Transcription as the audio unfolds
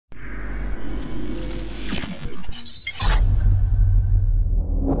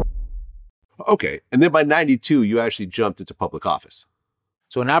Okay. And then by 92, you actually jumped into public office.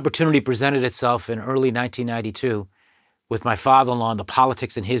 So an opportunity presented itself in early 1992 with my father-in-law in the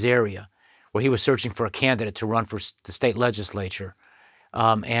politics in his area, where he was searching for a candidate to run for the state legislature.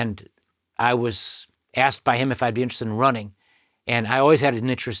 And I was asked by him if I'd be interested in running. And I always had an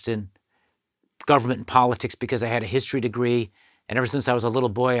interest in government and politics because I had a history degree. And ever since I was a little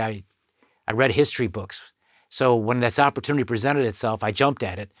boy, I read history books. So when this opportunity presented itself, I jumped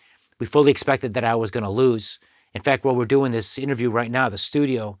at it. We fully expected that I was going to lose. In fact, while we're doing this interview right now, the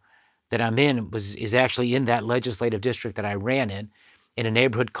studio that I'm in is actually in that legislative district that I ran in a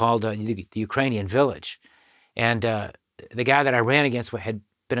neighborhood called the Ukrainian Village. And the guy that I ran against had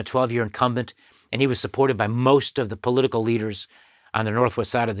been a 12-year incumbent, and he was supported by most of the political leaders on the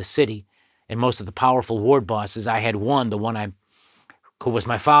northwest side of the city and most of the powerful ward bosses. I had won, the one who was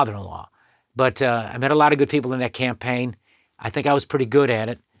my father-in-law. But I met a lot of good people in that campaign. I think I was pretty good at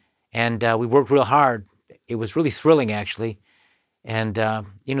it, and we worked real hard. It was really thrilling, actually. And,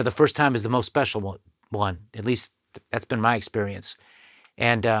 the first time is the most special one. At least that's been my experience.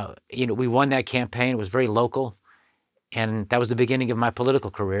 And, we won that campaign. It was very local. And that was the beginning of my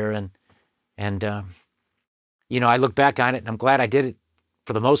political career. And I look back on it, and I'm glad I did it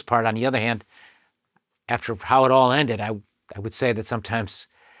for the most part. On the other hand, after how it all ended, I would say that sometimes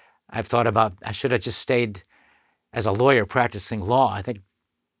I've thought about I should have just stayed as a lawyer practicing law. I think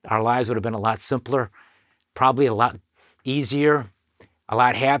our lives would have been a lot simpler, probably a lot easier, a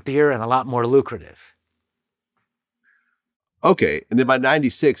lot happier, and a lot more lucrative. Okay. And then by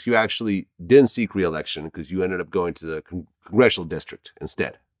 96, you actually didn't seek re-election because you ended up going to the congressional district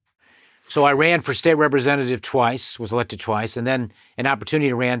instead. So I ran for state representative twice, was elected twice, and then an opportunity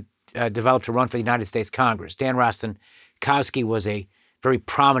developed to run for the United States Congress. Dan Rostenkowski was a very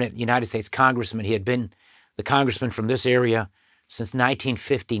prominent United States congressman. He had been the congressman from this area since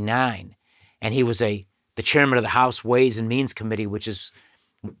 1959, and he was the chairman of the House Ways and Means Committee, which is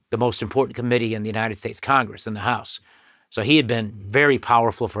the most important committee in the United States Congress, in the House. So he had been very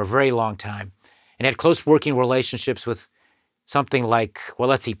powerful for a very long time and had close working relationships with something like,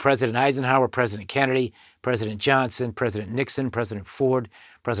 President Eisenhower, President Kennedy, President Johnson, President Nixon, President Ford,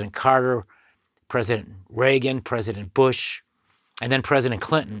 President Carter, President Reagan, President Bush, and then President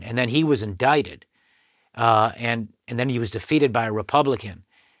Clinton. And then he was indicted, and then he was defeated by a Republican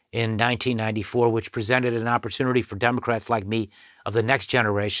in 1994, which presented an opportunity for Democrats like me of the next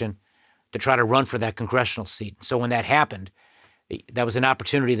generation to try to run for that congressional seat. So when that happened, that was an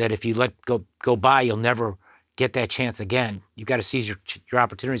opportunity that if you let go by, you'll never get that chance again. You've got to seize your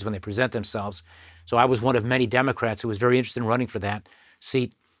opportunities when they present themselves. So I was one of many Democrats who was very interested in running for that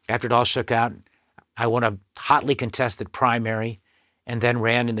seat. After it all shook out, I won a hotly contested primary and then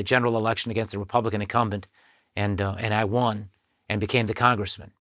ran in the general election against the Republican incumbent, and I won and became the congressman.